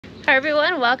Hi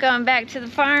everyone, welcome back to the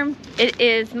farm. It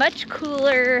is much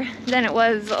cooler than it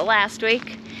was last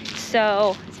week,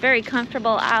 so it's very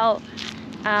comfortable out.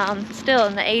 Still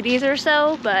in the 80s or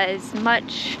so, but it's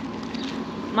much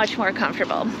more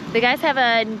comfortable. The guys have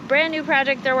a brand new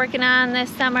project they're working on this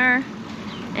summer.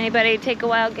 Anybody take a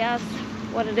wild guess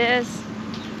what it is?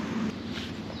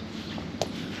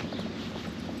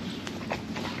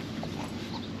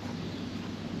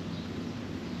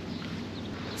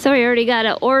 So we already got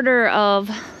an order of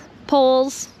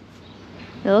poles.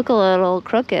 They look a little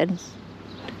crooked.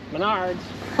 Menards.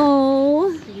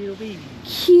 Oh,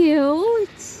 cute.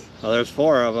 Oh, there's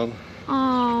 4 of them.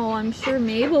 Oh, I'm sure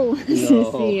Mabel wants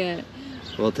to see it.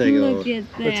 We'll take Look it.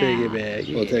 at that. We'll take it back.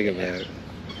 We'll take it back.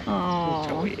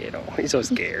 Oh, He's so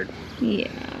scared.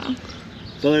 yeah.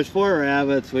 So there's 4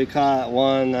 rabbits. We caught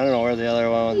one. I don't know where the other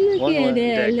one. Look One at went that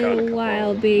dead, little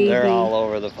wild baby. They're all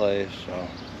over the place. So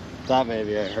thought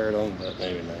maybe I heard them, but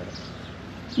maybe not.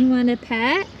 You want a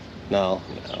pet? No.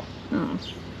 Oh.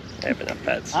 I have enough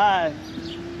pets. Hi.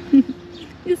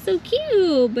 He's so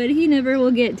cute, but he never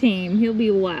will get tame. He'll be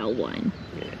a wild one.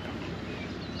 Yeah.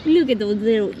 Look at those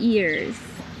little ears.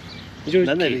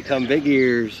 Then they become big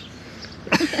ears.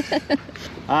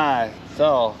 Hi.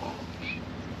 So,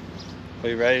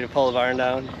 we ready to pull the barn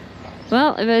down?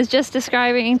 Well, I was just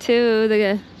describing to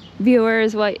the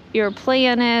viewers what your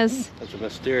plan is. It's a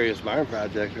mysterious barn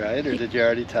project, right? Or did you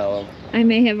already tell them? I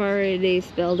may have already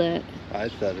spilled it. I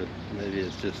said it. Maybe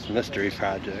it's just a mystery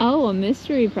project. Oh, a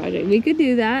mystery project. We could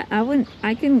do that.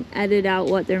 I can edit out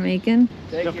what they're making.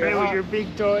 Take with your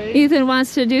big toy. Ethan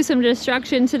wants to do some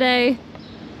destruction today,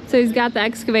 so he's got the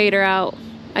excavator out.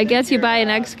 I guess you buy an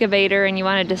excavator and you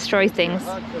want to destroy things.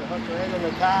 Hook right on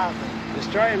the top.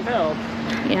 Destroy and build.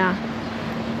 Yeah.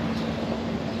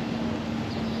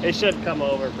 It should come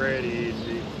over pretty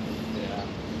easy. Yeah.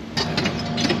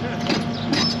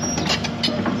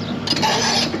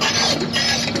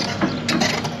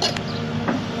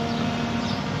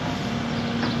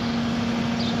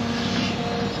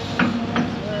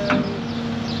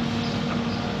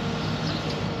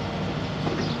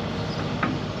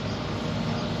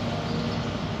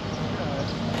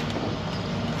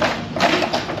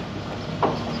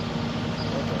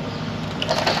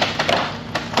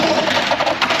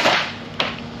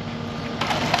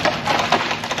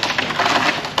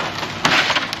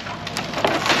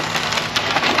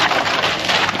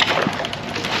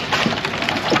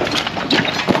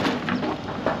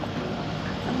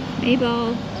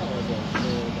 Mabel.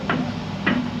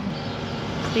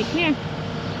 Stay clear.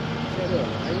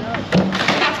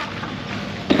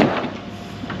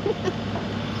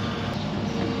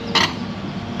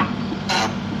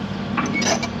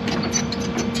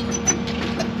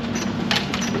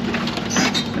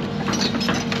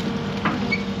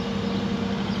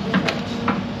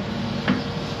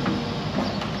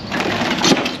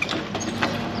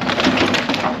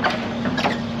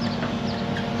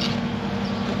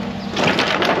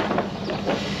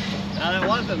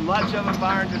 Much of a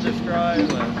barn to destroy,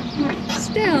 but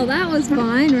Still, that was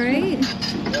fun, right?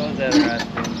 that was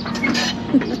interesting.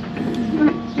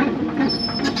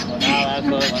 Well, now that's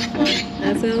what it looks like.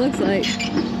 That's what it looks like.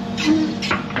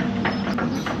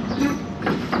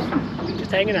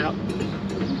 Just hanging out.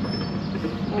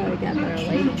 Oh, we got better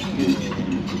lighting.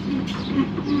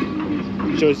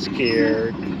 So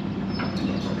scared.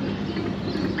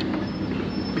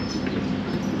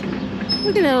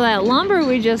 Look at all that lumber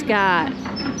we just got.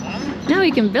 Now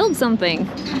we can build something.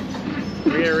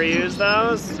 We're gonna reuse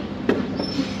those?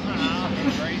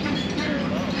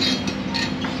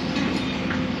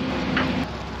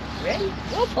 Ready?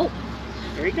 Oh,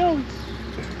 Here he goes.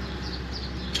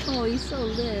 oh, he's so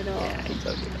little. Yeah, he's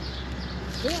so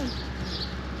good. Yeah.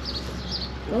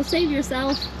 Go save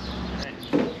yourself.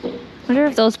 Wonder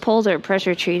if those poles are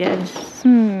pressure treated.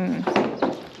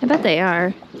 I bet they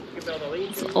are.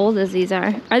 As old as these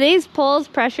are. Are these poles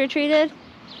pressure treated?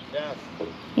 Yeah.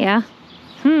 Yeah.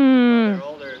 They're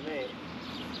older than me.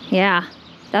 Yeah.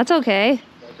 That's okay. I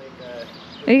think,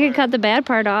 We could cut the bad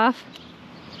part off.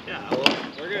 yeah, well,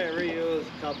 we're gonna reuse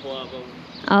a couple of them.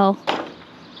 Oh.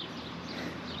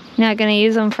 Not gonna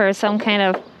use them for some kind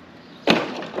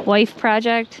of wife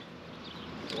project?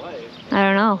 Wife? I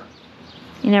don't know.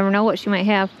 You never know what she might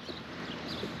have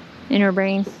in her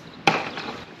brain.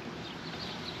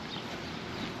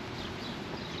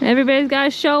 Everybody's got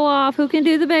to show off who can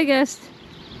do the biggest.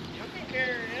 You can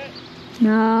carry it.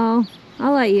 No,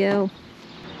 I'll let you.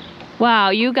 Wow,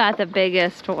 you got the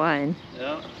biggest one.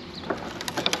 Yeah.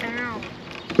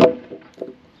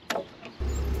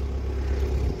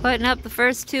 Putting up the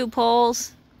first 2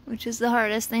 poles, which is the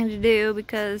hardest thing to do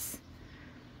because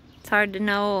It's hard to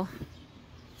know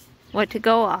what to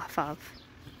go off of.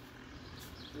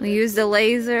 We used the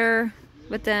laser,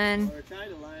 but then... We're trying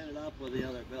to line it up with the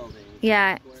other buildings.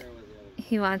 Yeah, Square with the other.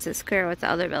 he wants it square with the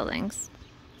other buildings,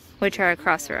 which are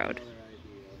across the road.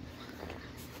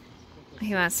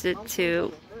 He wants it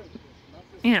to,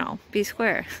 you know, be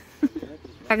square.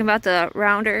 Talking about the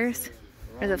round earth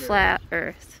or the flat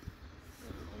earth?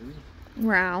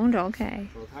 Round, okay.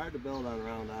 So it's hard to build on a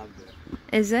round object.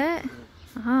 Is it?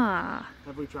 Ah.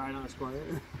 Have we tried on a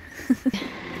square?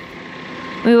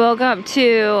 We woke up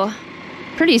to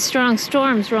pretty strong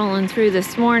storms rolling through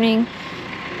this morning.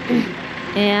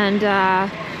 And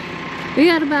we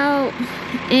got about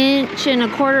 1.25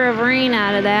 inches of rain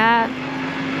out of that.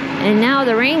 And now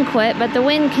the rain quit, but the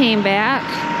wind came back.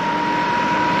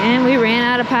 And we ran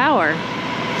out of power.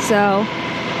 So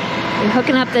we're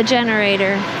hooking up the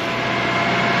generator.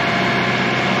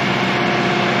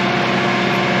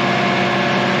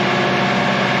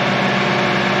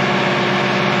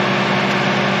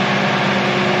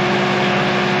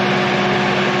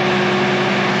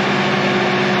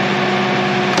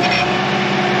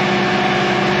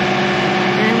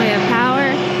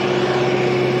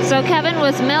 So Kevin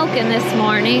was milking this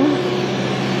morning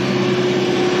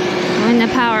when the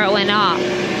power went off.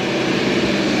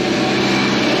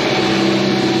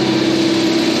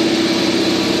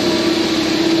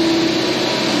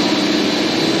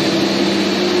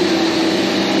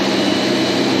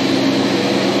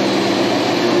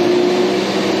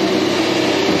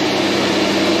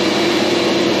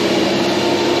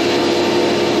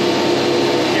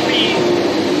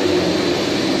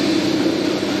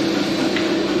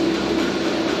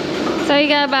 So you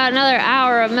got about another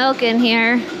hour of milk in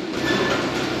here.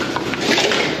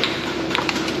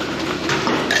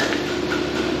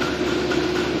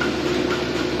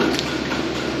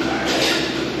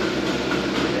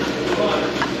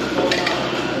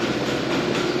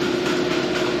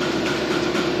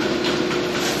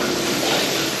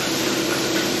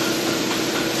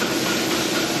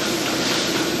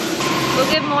 Well,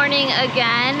 good morning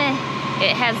again.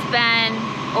 It has been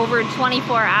over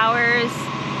 24 hours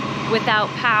without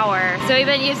power. So we've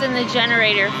been using the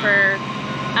generator for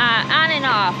on and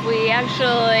off. We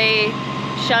actually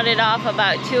shut it off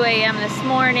about 2 a.m. this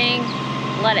morning,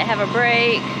 let it have a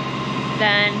break,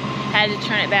 then had to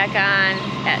turn it back on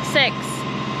at 6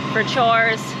 for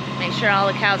chores, make sure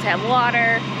all the cows have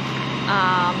water,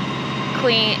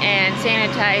 clean and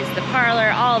sanitize the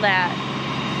parlor, all that.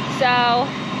 So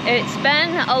it's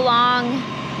been a long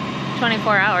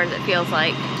 24 hours, it feels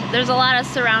like. There's a lot of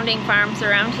surrounding farms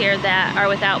around here that are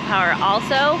without power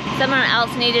also. Someone else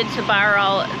needed to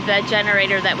borrow the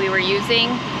generator that we were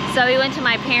using. So we went to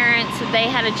my parents,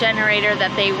 they had a generator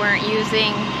that they weren't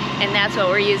using, and that's what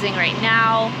we're using right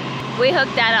now. We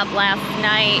hooked that up last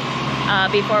night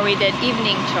before we did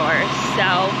evening chores. So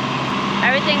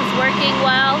everything's working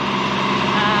well.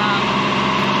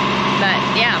 But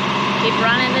yeah, keep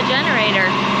running the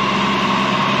generator.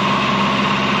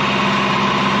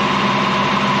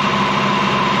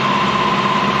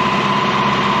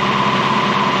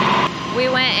 We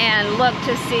went and looked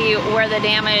to see where the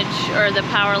damage or the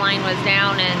power line was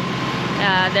down,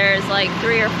 and there's like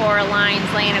 3 or 4 lines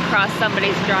laying across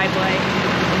somebody's driveway.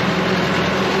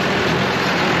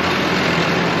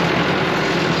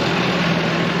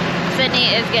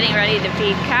 Sydney is getting ready to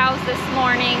feed cows this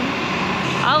morning.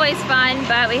 Always fun,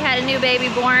 but we had a new baby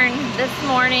born this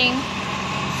morning,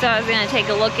 so I was gonna take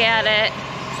a look at it,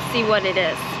 see what it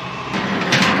is.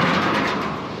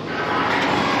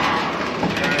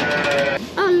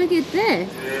 Oh, look at this.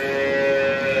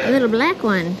 A little black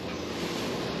one.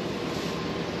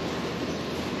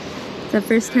 It's the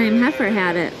first time Heifer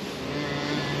had it.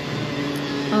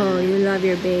 Oh, you love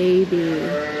your baby.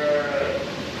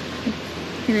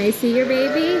 Can I see your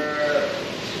baby?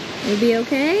 Will be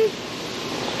okay?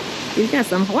 She's got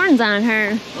some horns on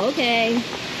her. Okay.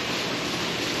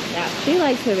 Yeah, she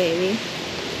likes her baby.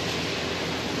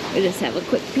 We'll just have a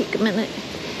quick peek a minute.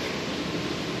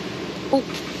 Oh,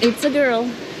 it's a girl.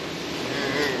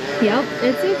 Yep,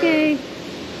 it's okay.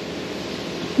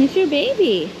 It's your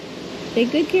baby.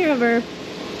 Take good care of her.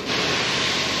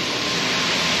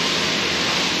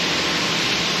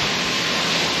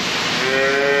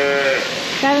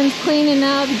 Kevin's cleaning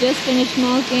up, just finished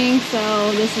milking,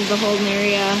 so this is the holding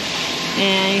area.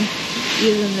 And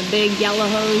using the big yellow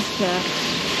hose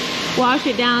to wash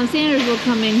it down. Sanders will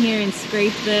come in here and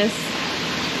scrape this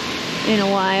in a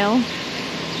while.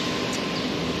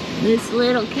 This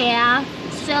little calf,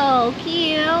 so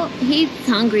cute. He's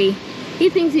hungry.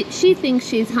 She thinks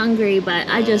she's hungry, but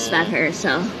I just fed her,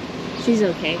 so she's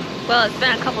okay. Well, it's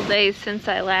been a couple days since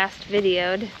I last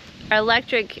videoed. our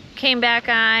electric came back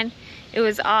on. It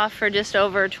was off for just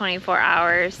over 24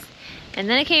 hours. And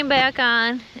then it came back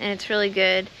on, and it's really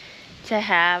good to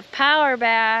have power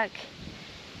back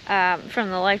from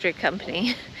the electric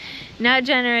company. Not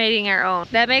generating our own.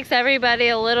 That makes everybody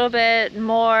a little bit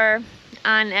more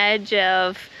on edge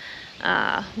of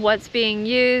what's being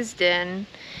used, and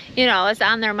you know, it's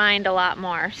on their mind a lot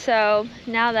more. So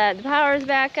now that the power's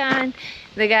back on,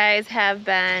 the guys have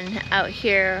been out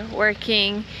here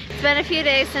working. It's been a few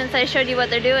days since I showed you what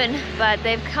they're doing, but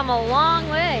they've come a long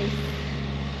way.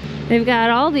 They've got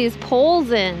all these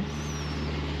poles in.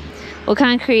 We'll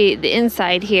concrete the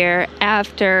inside here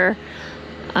after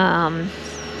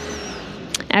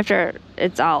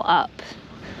it's all up.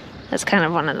 That's kind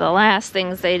of one of the last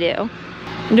things they do.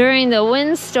 During the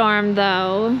windstorm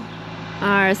though,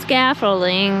 our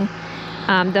scaffolding,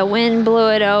 the wind blew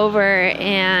it over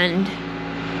and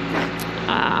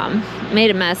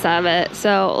made a mess of it.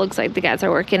 So it looks like the guys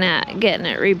are working at getting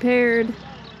it repaired.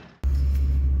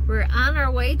 We're on our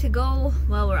way to go,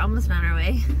 well, we're almost on our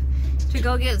way to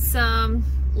go get some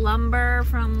lumber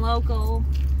from local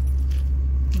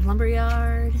lumber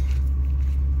yard.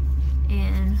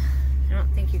 And I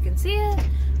don't think you can see it.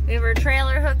 We have our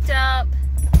trailer hooked up.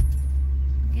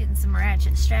 Getting some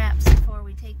ratchet straps before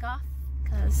we take off,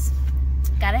 because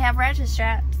gotta have ratchet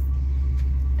straps.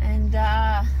 And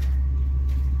yeah,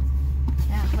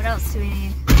 what else do we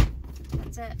need?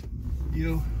 That's it.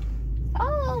 You.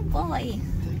 Oh boy.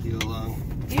 Take you along.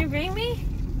 You bring me?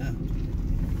 Yeah.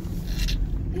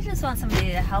 You just want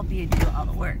somebody to help you do all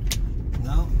the work.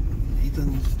 No.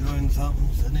 Ethan's doing something,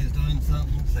 Sydney's doing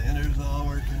something, Sanders all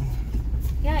working.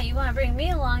 Yeah, you want to bring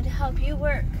me along to help you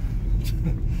work.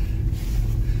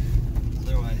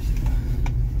 Otherwise,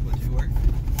 would you work?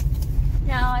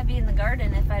 No, I'd be in the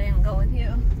garden if I didn't go with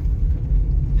you.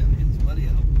 Yeah, it's muddy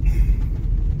out.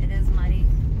 It is muddy.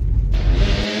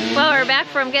 Well, we're back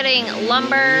from getting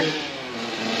lumber.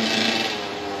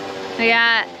 We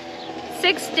got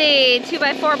 60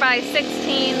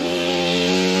 2x4x16.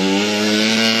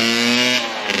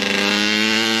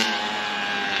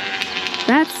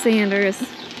 That's Sanders.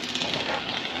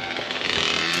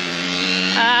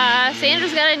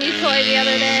 Sanders got a new toy the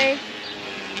other day.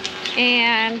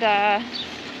 And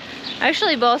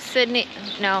actually both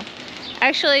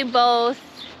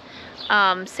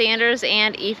Sanders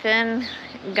and Ethan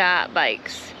got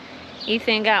bikes.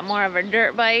 Ethan got more of a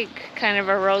dirt bike, kind of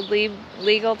a road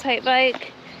legal type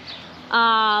bike.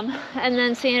 And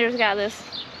then Sanders got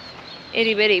this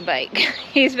itty bitty bike.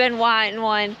 He's been wanting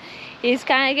one. He's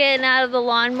kind of getting out of the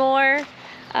lawnmower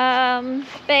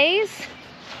phase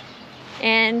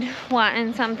and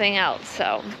wanting something else.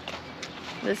 So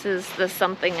this is the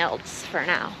something else for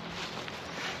now.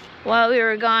 While we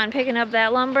were gone picking up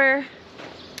that lumber,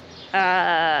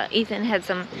 Ethan had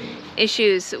some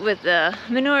issues with the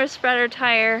manure spreader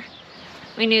tire.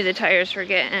 We knew the tires were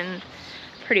getting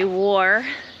pretty wore.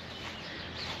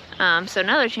 So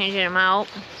now they're changing them out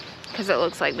because it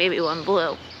looks like maybe one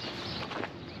blew.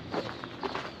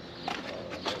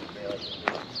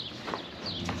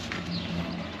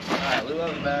 Alright, we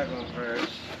want the back one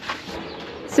first.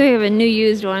 So we have a new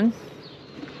used one.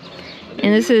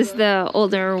 And this is the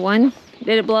older one.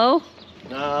 Did it blow?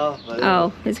 No, but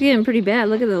oh, it's getting pretty bad.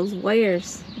 Look at those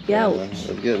wires. yeah, Ouch.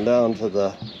 it's getting down to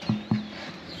the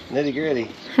nitty gritty.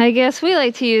 I guess we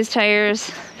like to use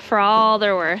tires for all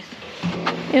they're worth.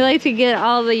 We like to get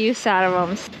all the use out of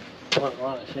them.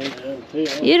 Want to change it in the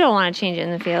field? You don't want to change it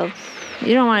in the field.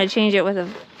 You don't want to change it with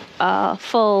a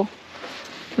full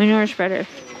manure spreader.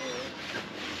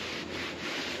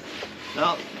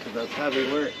 No, because that's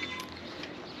heavy work.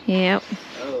 Yep.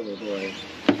 Oh boy.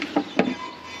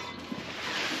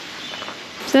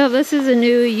 So this is a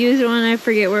new used one. I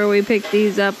forget where we picked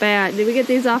these up at. Did we get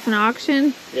these off an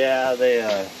auction? Yeah, they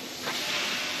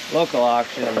local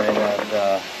auction. They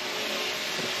had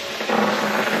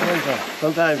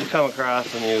sometimes you come across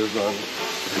some used ones.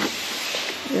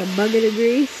 A bucket of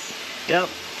grease. Yep.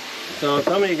 So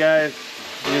some of you guys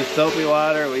use soapy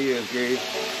water. We use grease.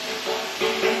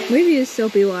 We've used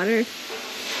soapy water.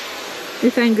 We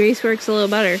find grease works a little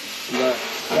better. But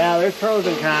yeah, there's pros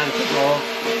and cons to both.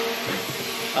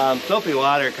 Soapy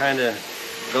water kind of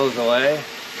goes away.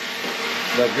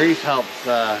 The grease helps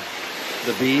the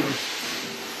beads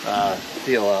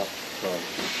seal up. So.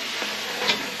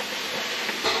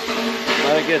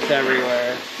 But it gets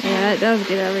everywhere. Yeah, it does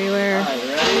get everywhere. Alright,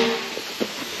 ready?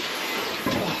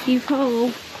 Keep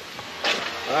ho.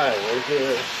 Alright, there's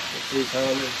your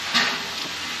 3-pounder.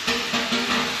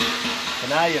 So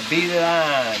now you beat it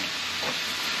on.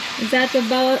 Is that the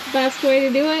best way to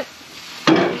do it?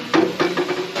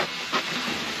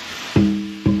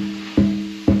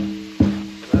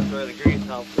 where the grease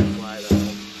helps it slide on.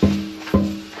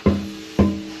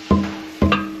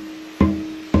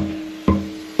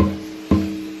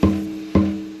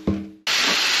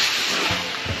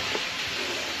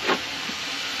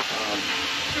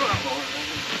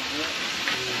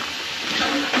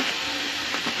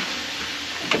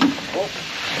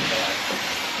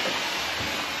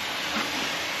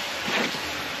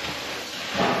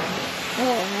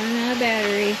 Oh, running out of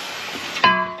battery.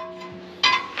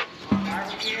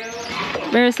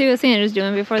 Better see what Sandra's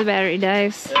doing before the battery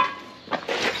dies.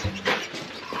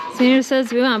 Sandra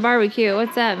says we want barbecue.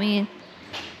 What's that mean?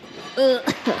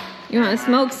 Ugh. You want to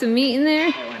smoke some meat in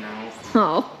there?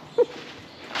 Oh.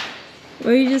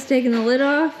 Were you just taking the lid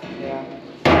off? Yeah.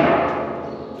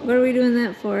 What are we doing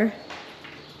that for?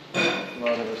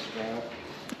 Load of the scrap.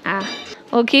 Ah.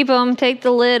 We'll keep them, take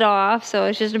the lid off so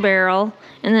it's just a barrel.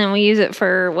 And then we use it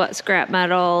for what, scrap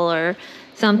metal or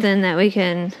something that we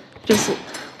can, just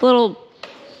little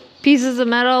pieces of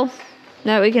metal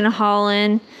that we can haul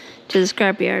in to the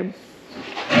scrapyard.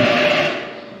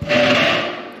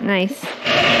 Nice.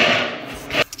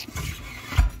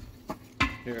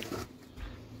 Here.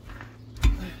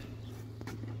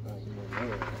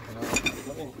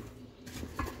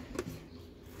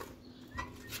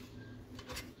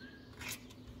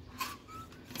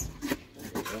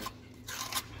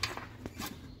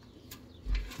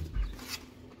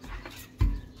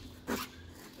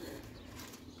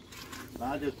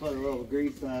 I just put a little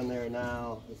grease on there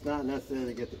now. It's not necessary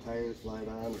to get the tires slide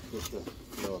on, it's just to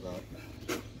fill it up.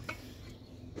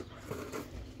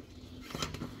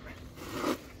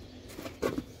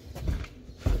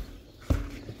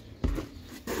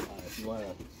 If you want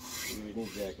to, you need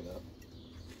to jack it up.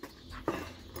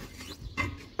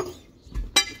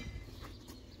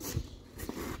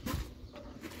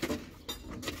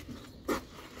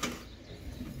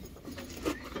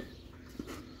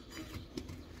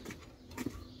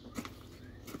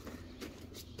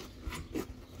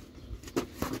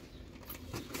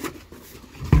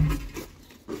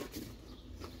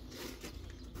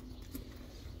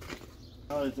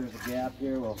 Now that there's a gap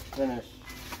here, we'll finish.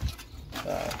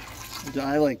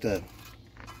 I like to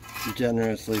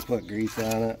generously put grease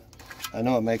on it. I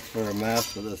know it makes for a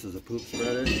mess, but this is a poop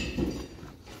spreader.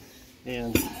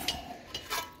 And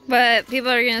But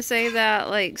people are going to say that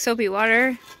like soapy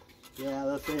water yeah,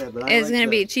 that's it. But is going to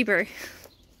be cheaper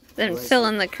than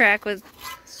filling the crack with.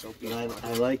 But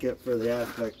I like it for the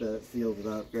aspect that it seals it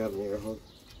up, grabbing the air hook.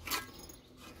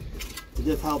 It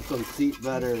just helps them seat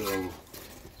better and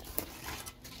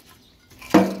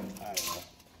I don't know.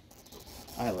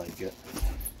 I like it.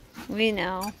 We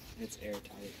know. It's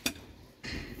airtight.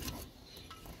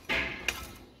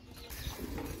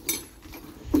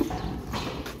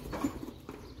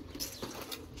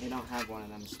 They don't have one of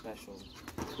them special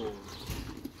tools.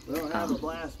 They don't have a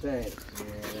blast tank. Yeah,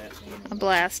 that thing. A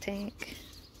blast tank.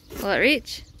 Will it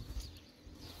reach?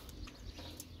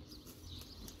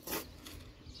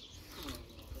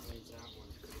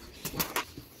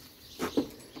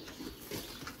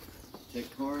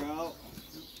 Take core out.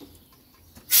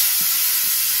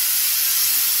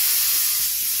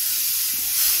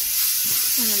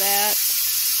 On the back.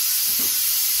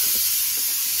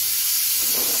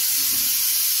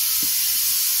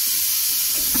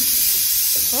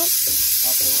 Oh.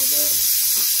 Up a little bit.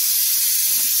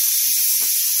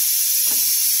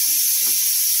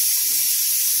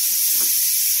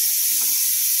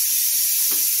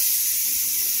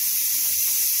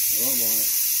 A little more.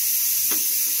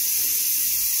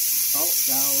 Oh,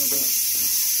 down a little bit.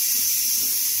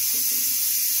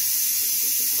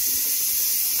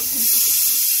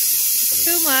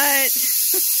 Too much.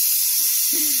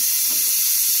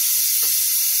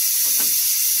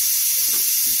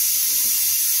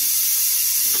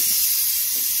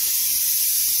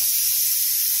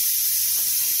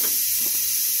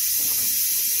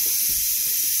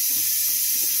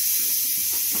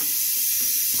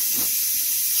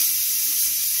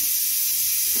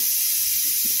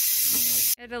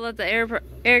 I had to let the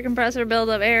air compressor build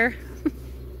up air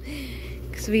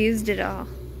because we used it all.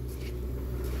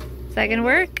 Is that gonna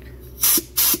work?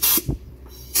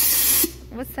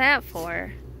 What's that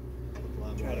for?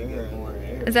 Try to get more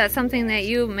air. Is that something that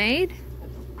you made?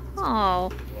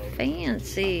 Oh,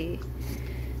 fancy.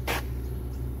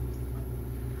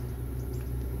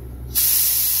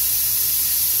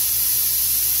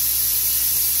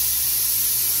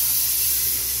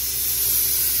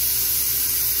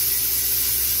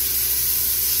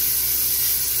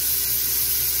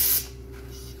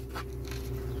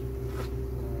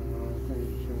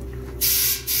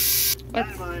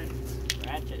 What's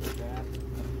Ratchet strap.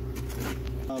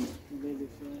 Maybe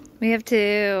so. We have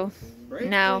to, Brake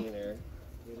No. cleaner.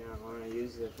 You not want to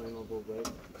use the flammable brake?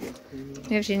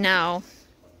 we have to know.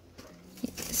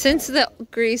 Since the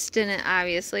grease didn't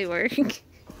obviously work,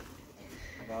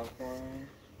 Valve chlorine?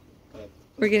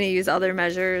 we're gonna use other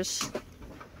measures.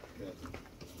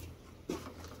 Oh,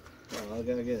 I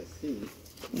gotta get a seat.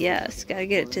 Yes, gotta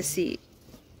get it to seat.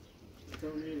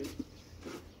 Don't need it.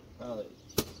 Probably.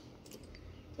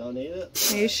 Don't need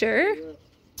it? Are you sure?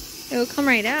 It'll come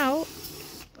right out.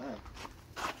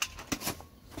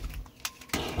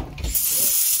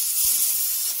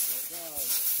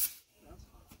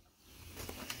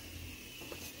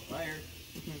 Fire.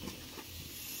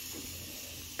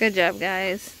 Good job,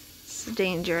 guys. It's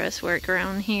dangerous work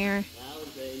around here. That was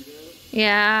dangerous.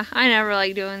 Yeah, I never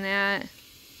like doing that.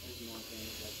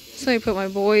 So I put my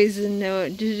boys into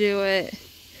it to do it.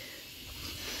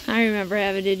 I remember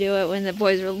having to do it when the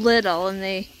boys were little and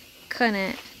they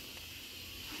couldn't.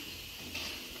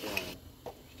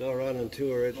 Still running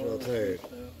 2 original tires.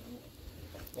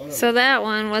 So that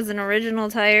one was an original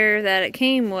tire that it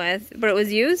came with, but it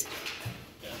was used.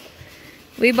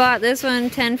 We bought this one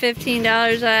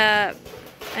 $10–15 at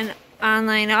an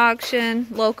online auction,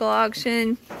 local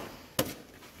auction,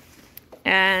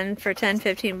 and for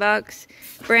 $10–15.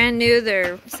 Brand new,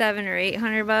 they're $700 or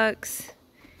 $800.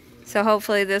 So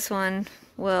hopefully this one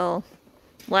will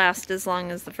last as long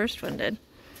as the first one did.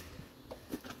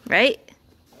 Right?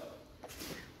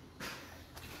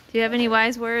 Do you have any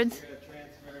wise words?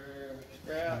 Transfer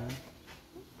scrap.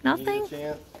 Nothing? Need a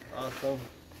chance. Awesome.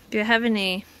 Do you have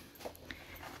any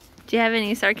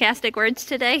sarcastic words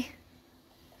today?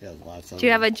 Yeah, lots of Do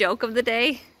you have a joke of the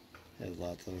day? There's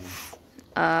lots of them.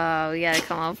 Oh, we gotta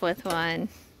come up with one.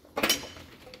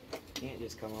 Can't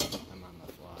just come up with them on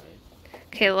the fly.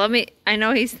 Okay, I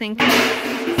know he's thinking.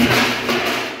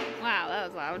 Wow, that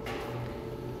was loud.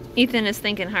 Ethan is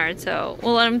thinking hard, so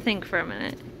we'll let him think for a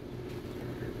minute.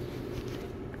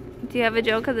 Do you have a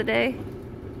joke of the day?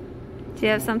 Do you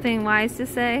have something wise to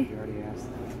say? You already asked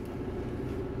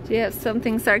that. Do you have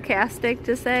something sarcastic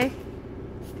to say?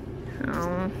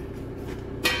 Oh.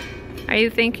 Are you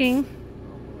thinking?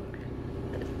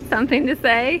 Something to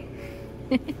say?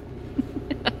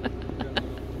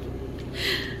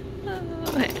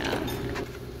 Oh, yeah.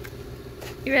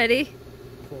 You ready?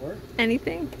 For?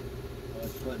 Anything? I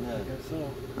was putting that.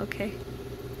 Okay.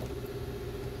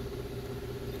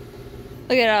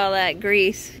 Look at all that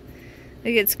grease.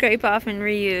 We could scrape off and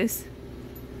reuse.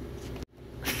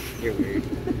 You're weird.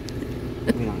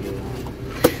 We don't